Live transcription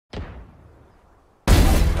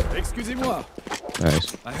Excusez-moi.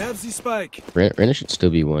 Nice. I have the spike. Renner should still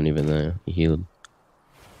be one even though he healed.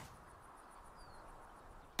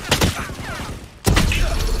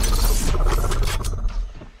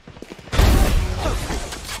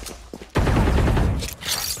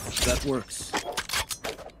 That works.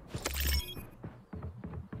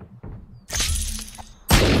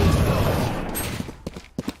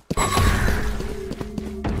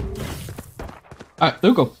 Alright,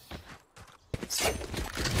 there we go.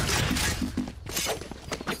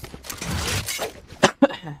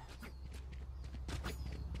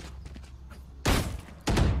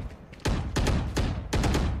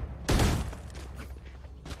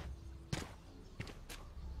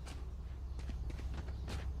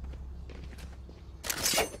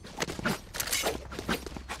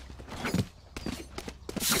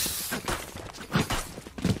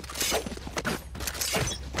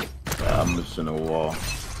 I'm missing a wall.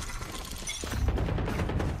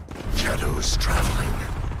 Shadows traveling.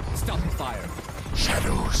 Stop fire.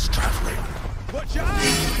 Shadows traveling. Watch out!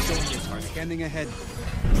 Soldiers are scanning ahead.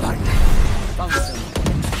 Blinding. Found them.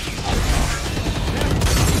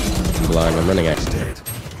 I'm blind. I'm running out. Dead.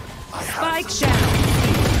 I Spike have. down.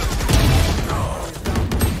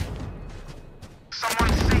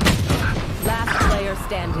 Someone see. Last player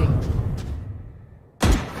standing.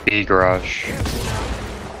 B garage.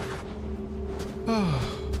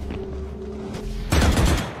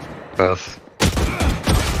 Both.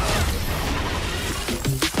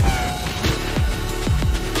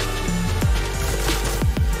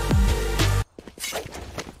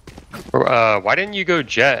 Why didn't you go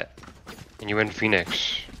Jet and you went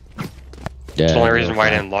Phoenix? That's the only reason why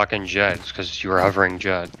I didn't lock in Jet is because you were hovering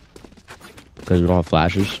Jet. Because we don't have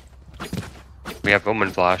flashes. We have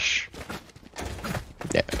Omen Flash.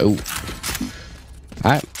 Yeah. Oh.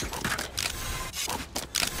 Alright.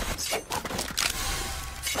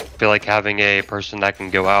 I feel like having a person that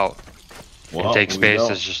can go out and take we space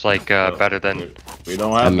don't. is just like better than. We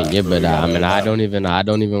don't have. I mean, that, yeah, so but we I gotta mean, let I that. don't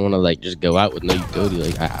even want to like just go out with no utility.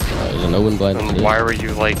 Like, there's no one blind. Then why were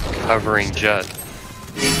you like hovering Jet?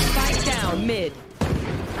 Spike down mid.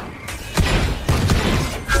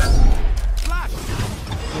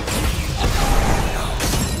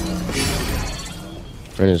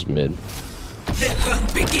 Renner's mid. The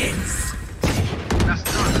hunt begins. That's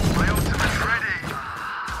good. My ultimate's ready.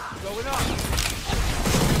 Going up.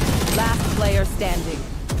 Last player standing.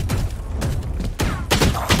 I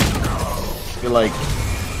feel like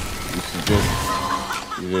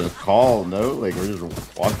you just call, no? Like we're just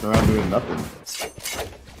walking around doing nothing.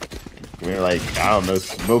 We're like, I don't know,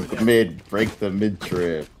 smoke mid, break the mid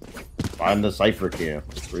trip, find the cipher camp.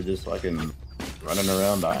 We're just fucking running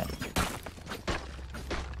around dying.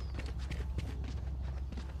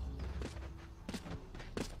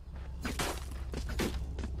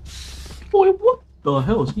 Boy, what the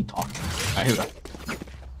hell is he talking? I hear that.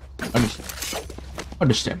 Understand.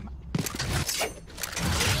 Understand.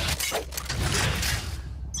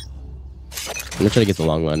 I'm gonna try to get the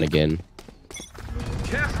long run again.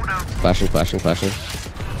 Careful now. Flashing.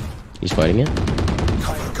 He's fighting it.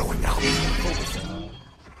 Cover going out.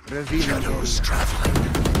 Shadows traveling.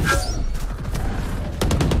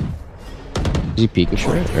 Is he peeking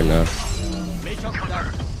short or no?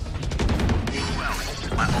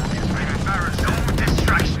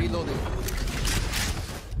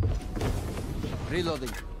 Reloading.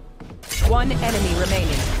 One enemy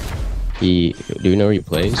remaining. Do you know where he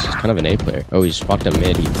plays? He's kind of an A player. Oh, he just walked up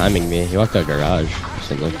mid. He's timing me. He walked out garage.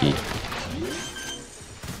 Just unlucky.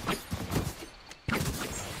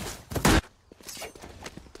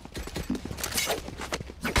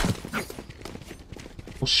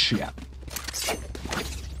 Oh shit.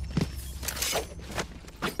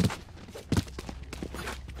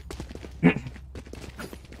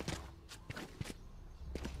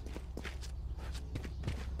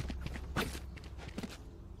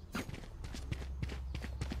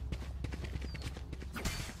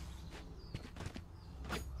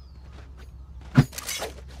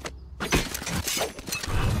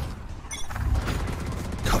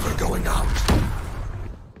 Cover going out.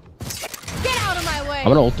 Get out of my way. I'm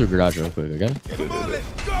gonna ult through garage real quick, okay? Come on, let's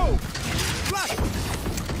go. Flash.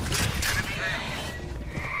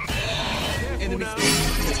 Enemy.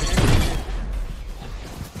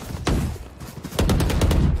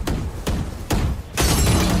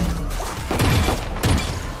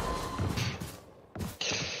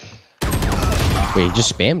 Wait, he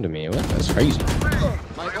just spammed me. What? That's crazy.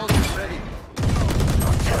 My ult is ready.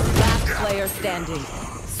 Last player standing.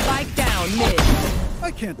 Spike down mid.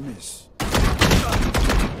 I can't miss.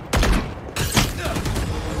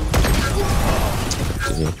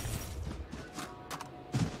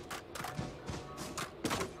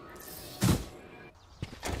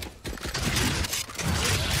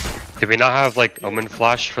 Did we not have like Omen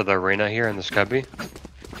Flash for the arena here in this cubby?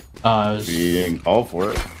 You didn't call for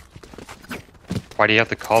it. Why do you have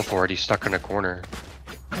to call for it? He's stuck in a corner.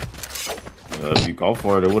 If you call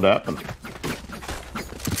for it, it would happen.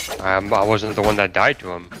 I wasn't the one that died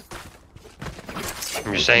to him.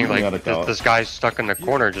 I'm just saying, like, this guy's stuck in the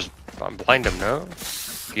corner. Just blind him. No,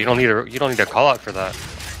 you don't need a call out for that.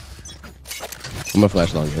 I'm gonna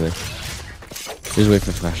flash long, really. Just wait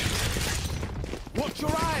for flash. Watch your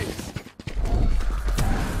eyes.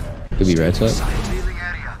 Could be right side.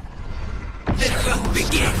 The hunt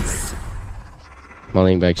begins.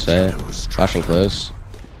 Mulling back side. Flashing close.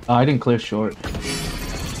 I didn't clear short.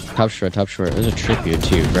 Top short, top short. There's a trip here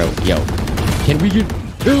too, bro. Yo. Can we get...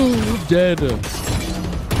 Oh, I'm dead.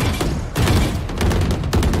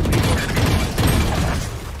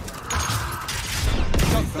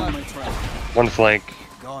 One flank.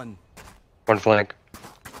 Gone. One flank.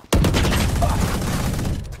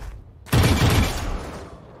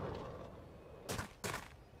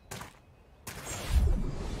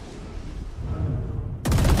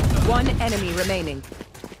 One enemy remaining.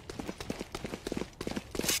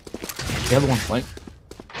 The other one flank.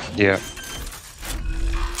 Yeah.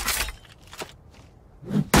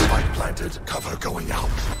 Spike planted. Cover going out.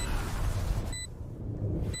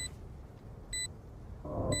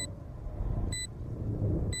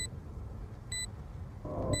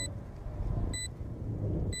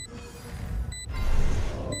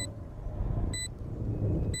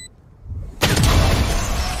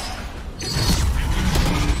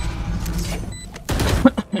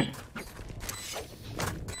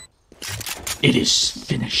 It is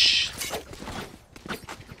finished.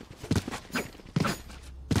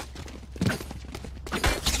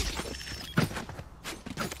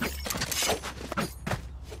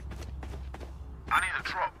 I need a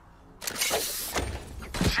drop.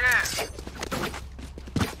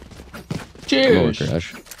 Cheers. Cheers.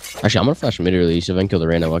 Crash. Actually, I'm gonna flash mid early. See if I can kill the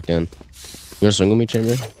rain I walked in. You wanna swing with me,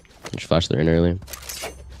 Chamber? Just flash the rain early.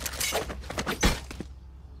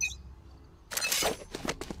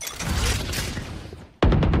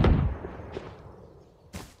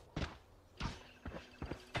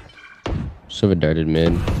 So have a darted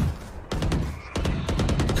mid.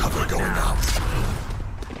 Cover going out.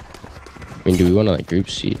 I mean, do we want to like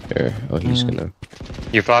group seat or? Oh, he's gonna.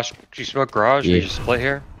 You flash? You smoke garage? Yeah. Or you just split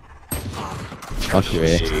here? Fuck you,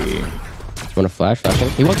 eh? You wanna flash? Flash him?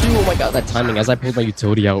 He walked through. Oh my god, that timing as I pulled my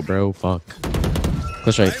utility out, bro. Fuck.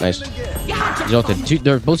 Close right, nice. He's ulted. Two,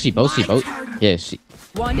 they're both C, both. Yeah, C.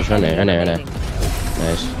 One Just run there, enemy run there. remaining.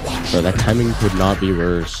 Nice. Bro, that timing could not be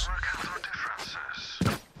worse.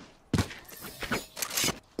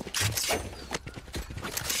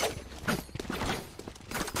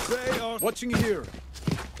 They are watching here.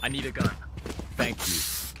 I need a gun. Thank you.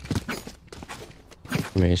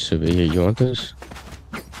 Nice over here. You want this?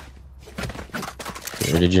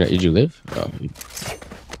 Or did you live? Oh.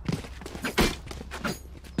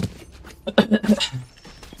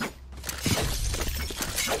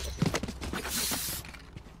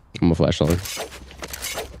 I'm gonna flash long.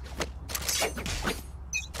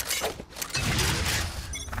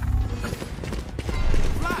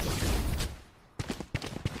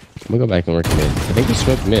 I'm gonna go back and work mid. I think they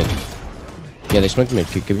smoked mid. Yeah, they smoked mid.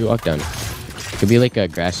 Could be walk down. Could be like a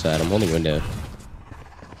grass side. I'm holding window.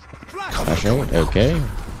 Flash out? Okay.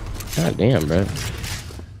 God damn, bro.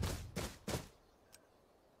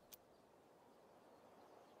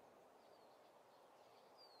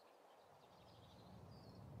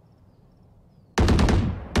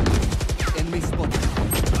 Enemy spotted.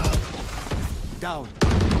 Down.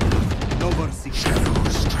 No mercy.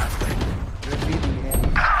 Shadows traveling. Revealing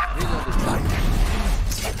area. Reloading.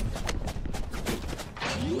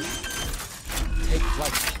 Take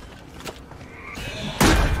flight.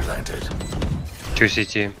 Planted. 2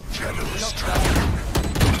 CT. Shadows traveling.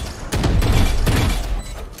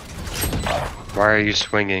 Why are you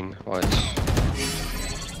swinging? What?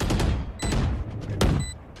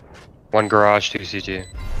 One garage, 2 CT.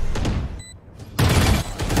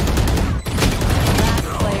 Last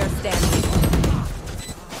player standing.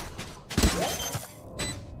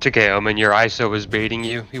 It's okay, Omen. Your ISO was baiting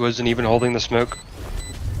you. He wasn't even holding the smoke.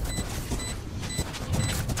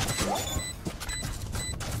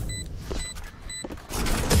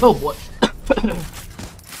 Oh, what?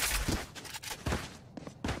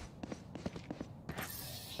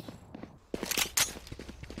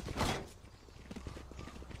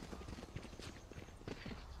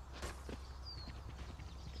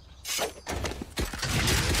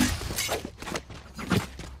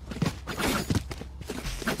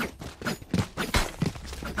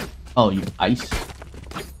 Oh, you ice?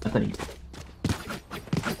 I thought you...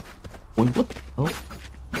 Wait, what the hell?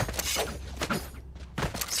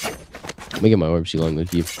 Let me get my orb sea long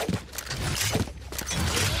with you.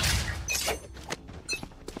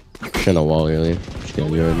 Shouldn't a wall earlier. Just get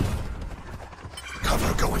the orb.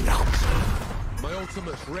 Cover going out. My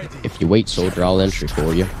ultimate's ready. If you wait, soldier, I'll entry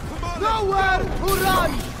for you. Nowhere to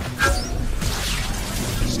run!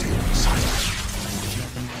 Stay inside.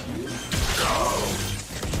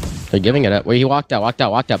 They're giving it up. Where he walked out.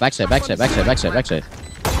 Backside.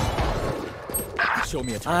 Show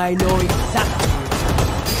me a time. I know exactly.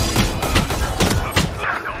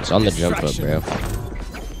 It's on the jump up, bro.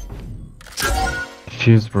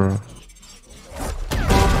 Cheers, bro.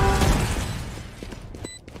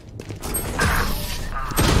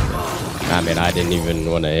 I mean, I didn't even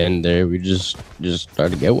want to end there. We just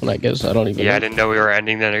started going, I guess. I don't even know. I didn't know we were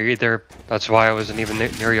ending there either. That's why I wasn't even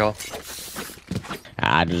near y'all.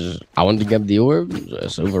 I wanted to get the orb.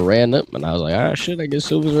 Silver ran up, and I was like, ah, shit, I guess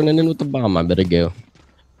Silver's running in with the bomb. I better go.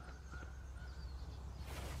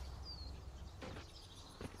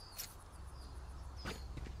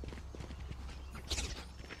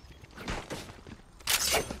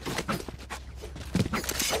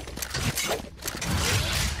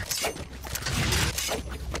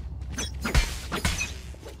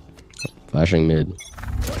 Flashing mid.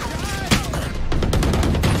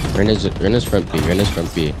 Ren's front B.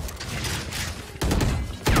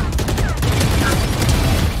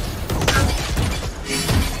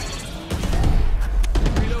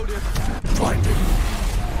 Blinded.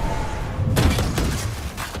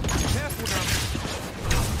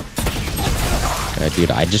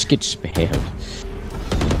 Dude, I just get spammed.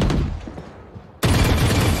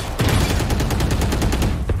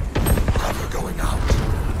 Cover going out.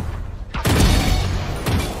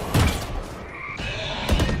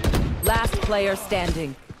 Last player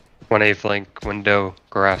standing. 1A flank, window,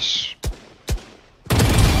 grass.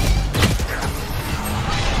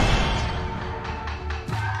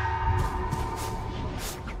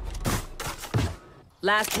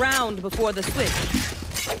 Last round before the switch.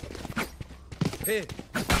 Hit.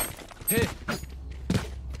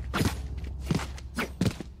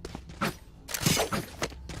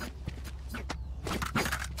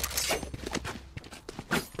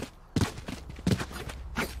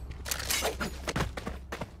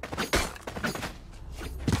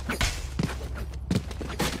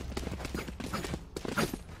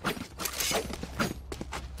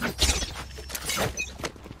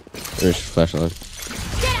 There's flash on.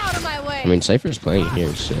 Get out of my way! I mean, Cypher's playing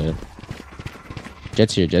here, so.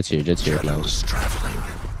 Jet's here. Shadows traveling.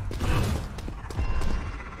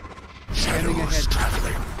 Shadows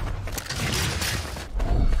traveling.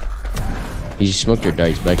 He smoked your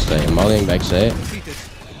dice backside. I'm mollying backside.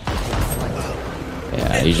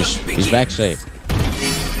 Yeah, he's backside.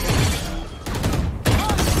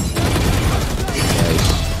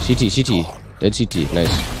 Nice. CT. Dead CT.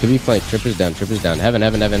 Nice. Could be flank. Trippers down.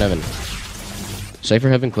 Heaven. Cypher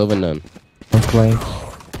heaven, Cloven none. Okay.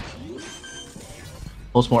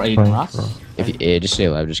 Close more 8 Flank, glass. bro. If you, yeah, just stay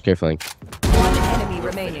alive. Just care flank. One enemy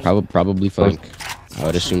remaining. Probably flank. I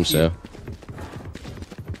would assume so.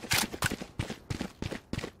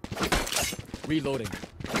 Reloading.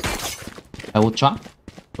 I will chop.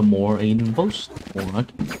 The more Aiden post. More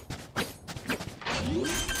lucky.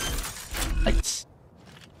 Nice.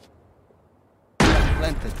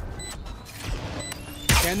 Planted.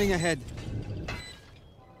 Scanning ahead.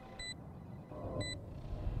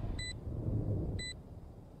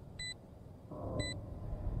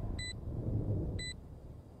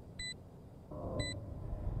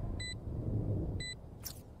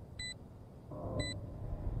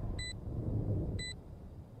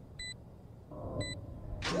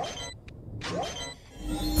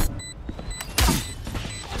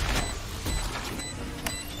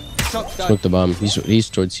 Smoke the bomb. He's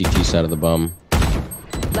towards CT side of the bomb.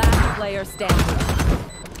 Last player standing.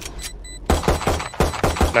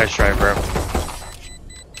 Nice try, bro.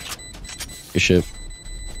 Good shit.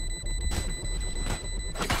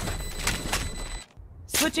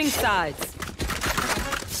 Switching sides.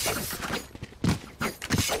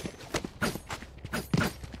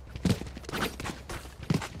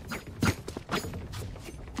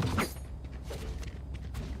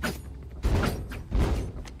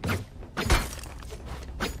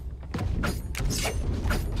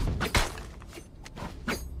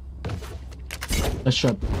 Let's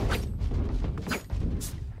shut.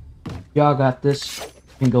 Y'all got this. You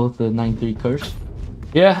can go with the 9-3 curse.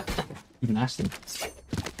 Yeah. You nasty.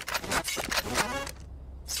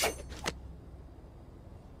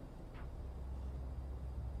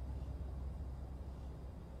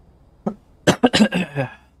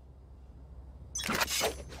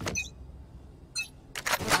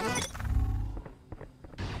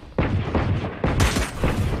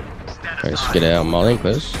 Nice, get out. Molly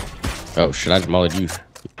close. Oh shit, I just mollied you.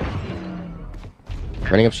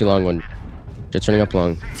 Running up too long one. Just turning up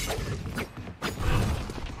long.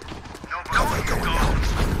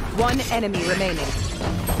 One enemy remaining.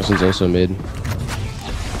 This one's also mid.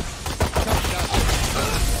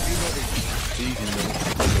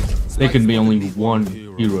 There can be only one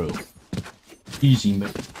hero. Easy,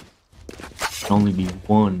 man. Can only be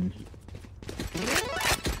one.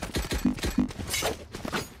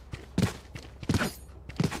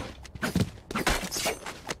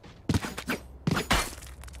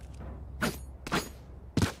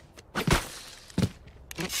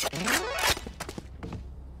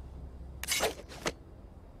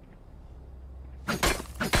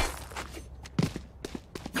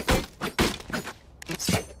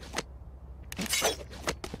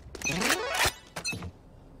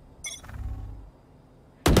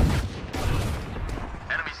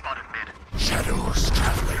 Shadows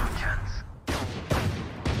traveling.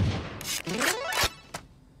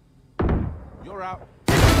 You're out.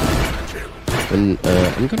 And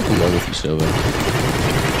I'm gonna come along with you, Silva.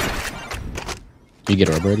 You get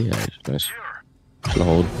rubber already? Yeah, nice. Just gonna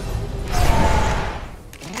hold.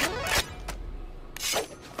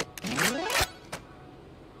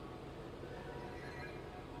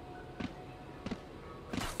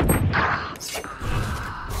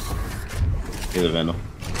 Get the Vandal.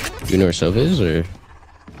 Do you know where Silva is, or?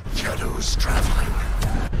 Shadows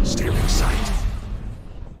traveling. Stealing sight.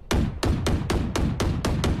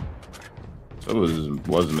 So it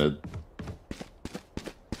was mid.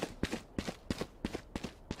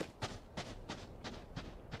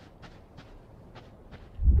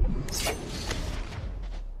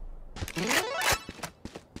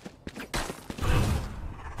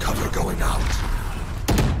 Cover going out.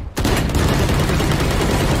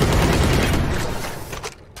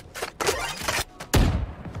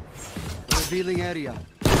 Revealing area.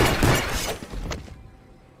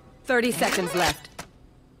 30 seconds left.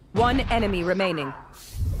 One enemy remaining.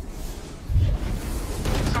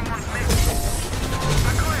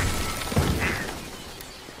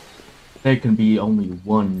 There can be only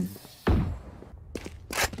one.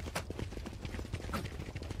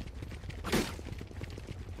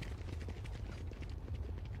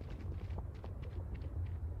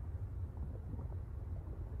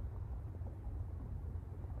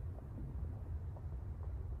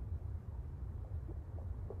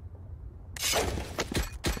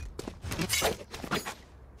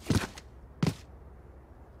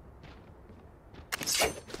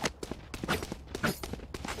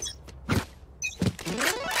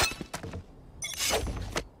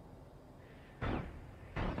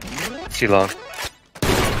 Too long.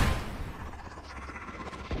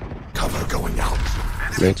 Cover going out.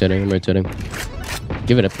 Rotating, I'm rotating.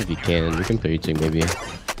 Give it up if you can. You can play your team, maybe.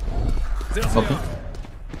 Okay.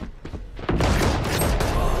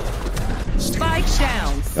 Spike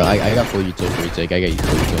down. Oh, I got full utility retake. I got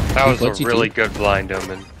utility retake. That was What's a UT? really good blind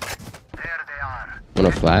omen.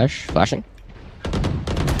 Wanna flash? Flashing?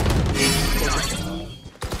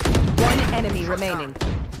 One enemy remaining.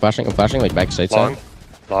 Flashing? I'm flashing like back side Long, side.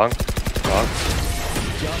 long, long.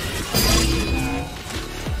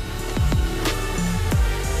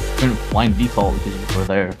 Couldn't blind default because you were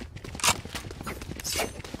there.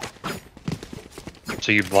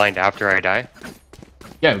 So you blind after I die?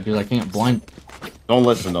 Yeah, because I can't blind. Don't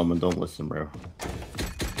listen, Omen. Don't listen, bro.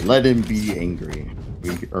 Let him be angry.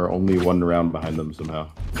 We are only one round behind them somehow.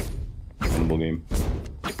 Winnable game.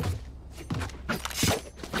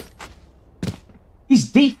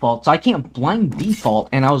 These defaults, I can't blind default,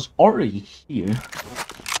 and I was already here.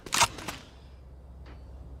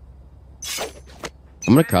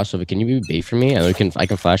 I'm gonna cross over. Can you be bait for me? And I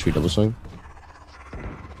can flash we double swing.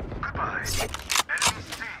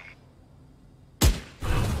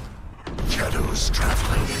 Shadows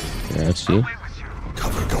traveling. Yeah, let's see.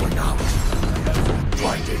 Cover going out.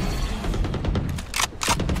 Blinding.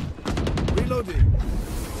 Reloading.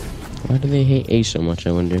 Why do they hate A so much,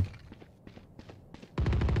 I wonder?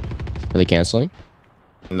 Are they canceling?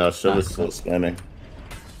 No, show is still scanning.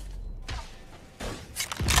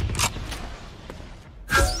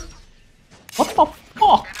 What the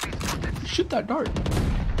fuck? Shoot that dart.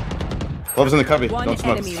 Glove's in the cubby. One Don't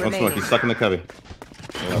smoke. enemy Don't smoke. remaining. He's stuck in the cubby.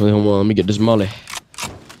 Hold on, let me get this molly.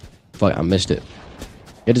 Fuck, I missed it.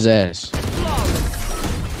 Get his ass.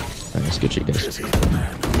 Alright, let's get you guys. Pity the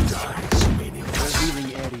man who dies meaningless.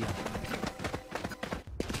 Revealing area.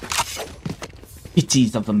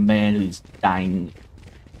 Pities of the man who's dying.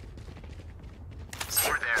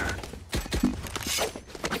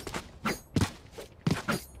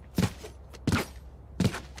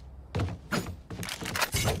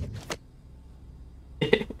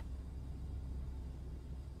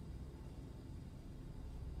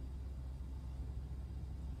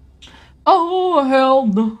 Oh hell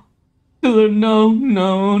no. No,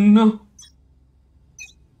 no, no.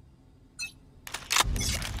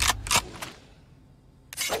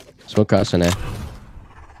 Smoke cross in there.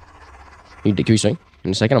 Can you swing? In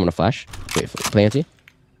a second, I'm gonna flash. Wait, play anti.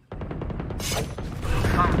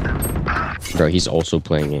 Bro, he's also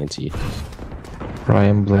playing anti.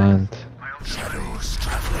 Brian blind. Shadows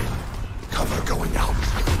traveling. Cover going out.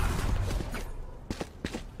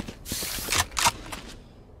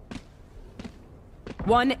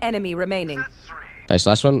 One enemy remaining. Nice,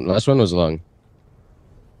 last one was long.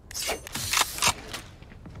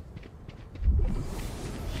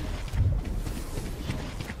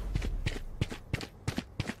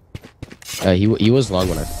 He was long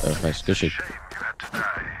when I nice, good shit.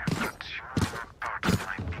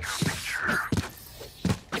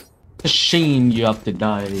 It's a shame you have to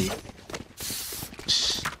die.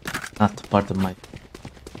 Not part of my.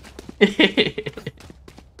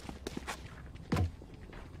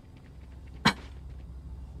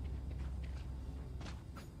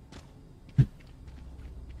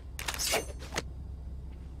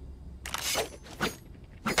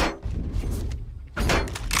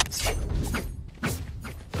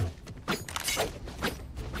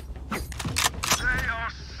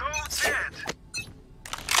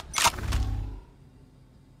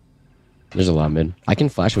 There's a lot mid. I can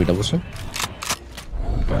flash and we double swing.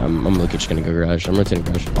 I'm looking just gonna go garage. I'm rotating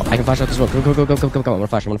garage. Oh, I can flash out this smoke. Go. I'm gonna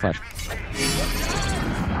flash.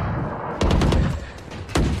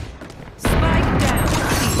 Spike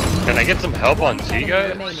down. Can I get some help on C,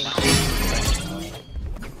 guys? Remaining.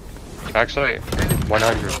 Actually,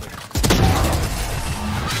 100.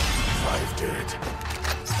 5 dead.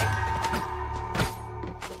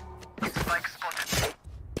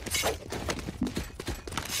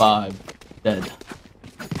 5 dead.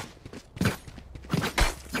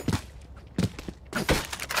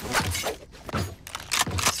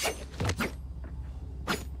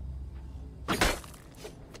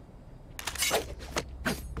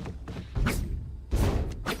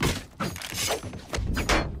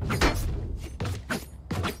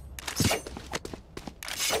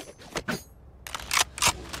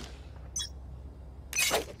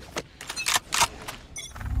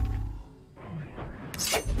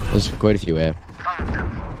 There's quite a few A.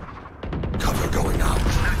 Cover going out.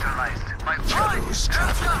 Shadows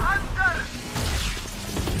traveling.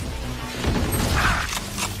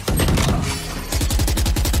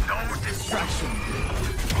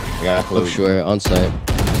 Yeah, Look sure, on site.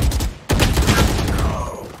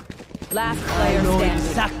 Last player standing.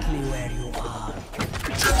 Exactly where you are.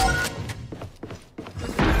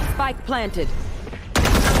 Spike planted.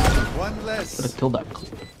 One less. Could have killed that.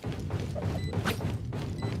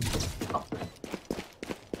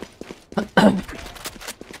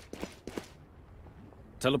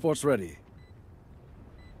 Teleport's ready.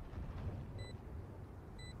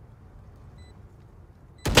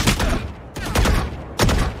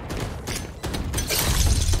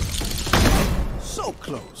 So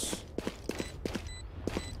close.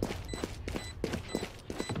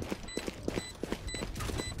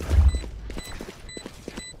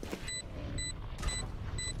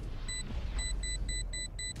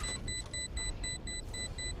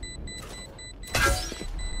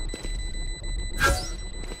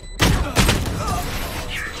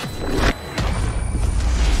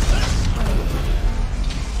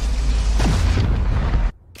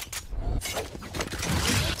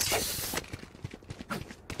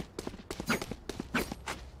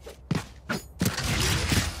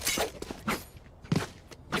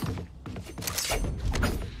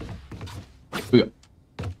 We go.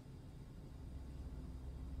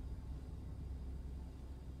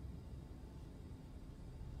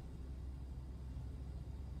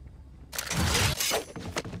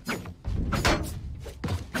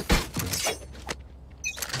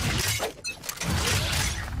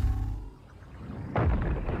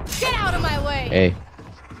 Get out of my way! A.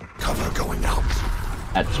 Cover going out.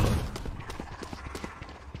 That's one.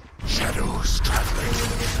 Shadows traveling.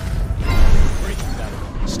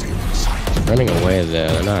 Stay inside. Running away there.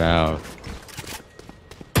 They're not out.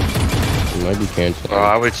 You might be canceling.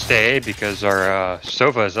 I would stay because our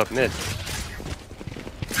Sova is up mid.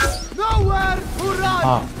 Nowhere to run.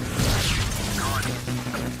 Ah.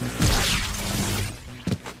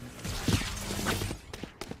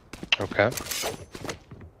 Okay.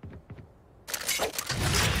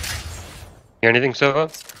 Hear anything, Sova?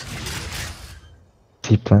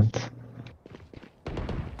 T plant.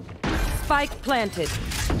 Spike planted.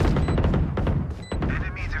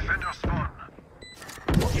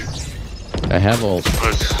 I have ult.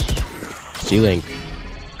 C-Link.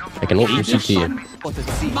 I can ult from CT.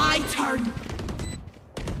 My turn.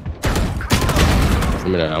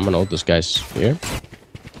 I'm gonna ult this guy's here.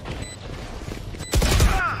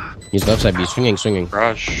 He's left side B, swinging.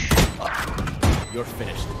 Rush. You're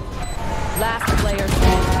finished. Last player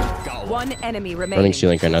standing. One enemy remaining. Running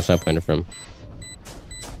ceiling right now, it's not playing from.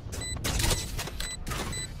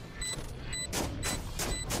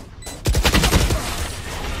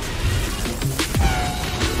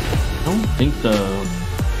 I don't think the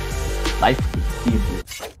life is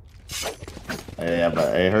Yeah,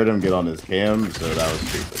 but I heard him get on his cam, so that was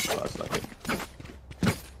stupid last second.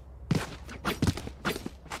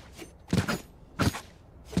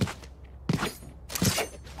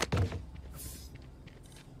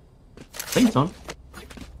 Thanks, on.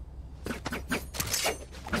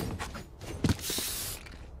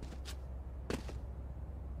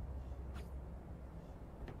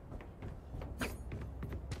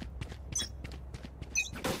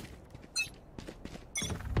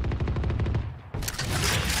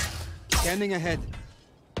 Scanning ahead.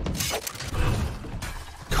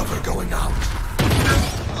 Cover going out.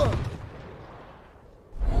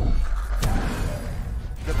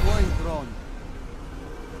 Deploying drone.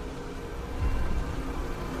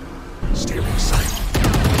 Stealing sight.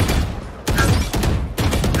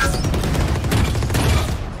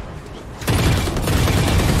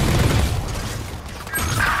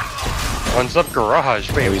 One's up garage.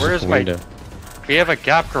 Wait, Oh, he's where's at the my... window. We have a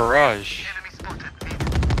gap garage.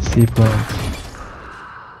 C plant.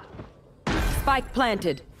 Spike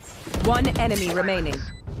planted. One enemy remaining.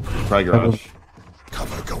 Try garage.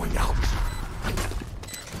 Cover going out.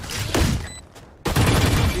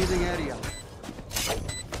 Leaving area.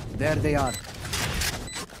 There they are.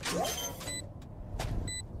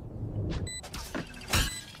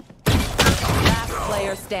 Last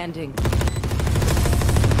player standing.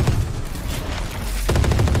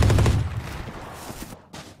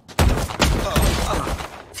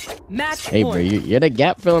 Match Hey, bro, point. you're the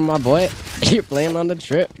gap filler, my boy. You're playing on the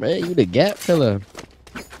trip, man. You the gap filler.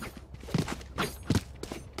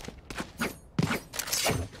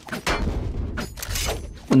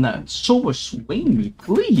 And that sober swing me,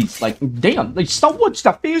 please. Like, damn. Like, stop watching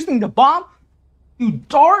that facing the bomb. You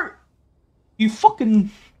dart. You fucking.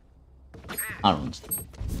 I don't understand.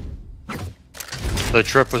 The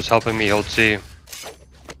trip was helping me hold C.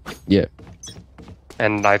 Yeah.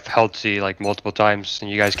 And I've held C like multiple times, and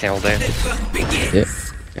you guys can't hold A. Yeah.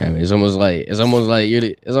 I mean, it's almost like you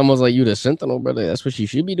the sentinel, brother. That's what you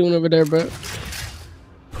should be doing over there, bro.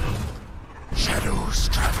 Shadows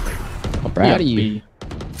traveling. I'm proud of you.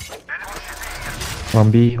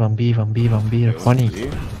 1B, 1B, 1B, 1B. They're funny.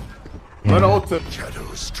 Run ulti.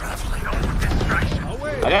 Shadows traveling.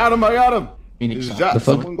 I got him. Phoenix. He's got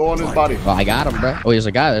someone go on his body. Oh, I got him, bro. Oh, there's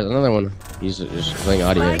a guy. There's another one. He's just playing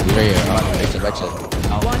audio. He's right here. Exit.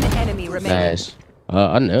 One enemy remaining. Nice.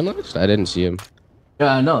 I didn't see him.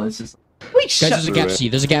 Yeah, no, this is. Wait, Guys, shut there's a gap C.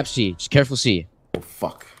 There's a gap C. Just careful C. Oh,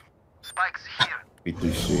 fuck. Spikes here.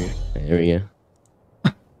 B3C. There we go.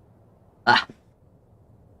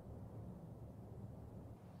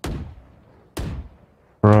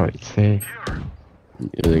 Bro, it's safe.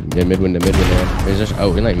 The mid window. There's just,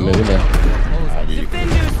 oh, we're like mid window.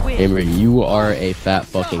 Defenders win. Amber, you are a fat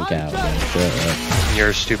fucking cow, man. Shut up. You're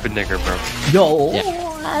a stupid nigger, bro. Yo. Yeah.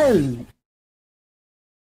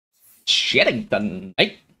 Shittington.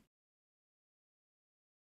 Hey.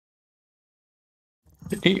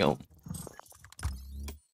 Damn.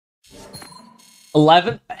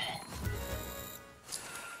 11.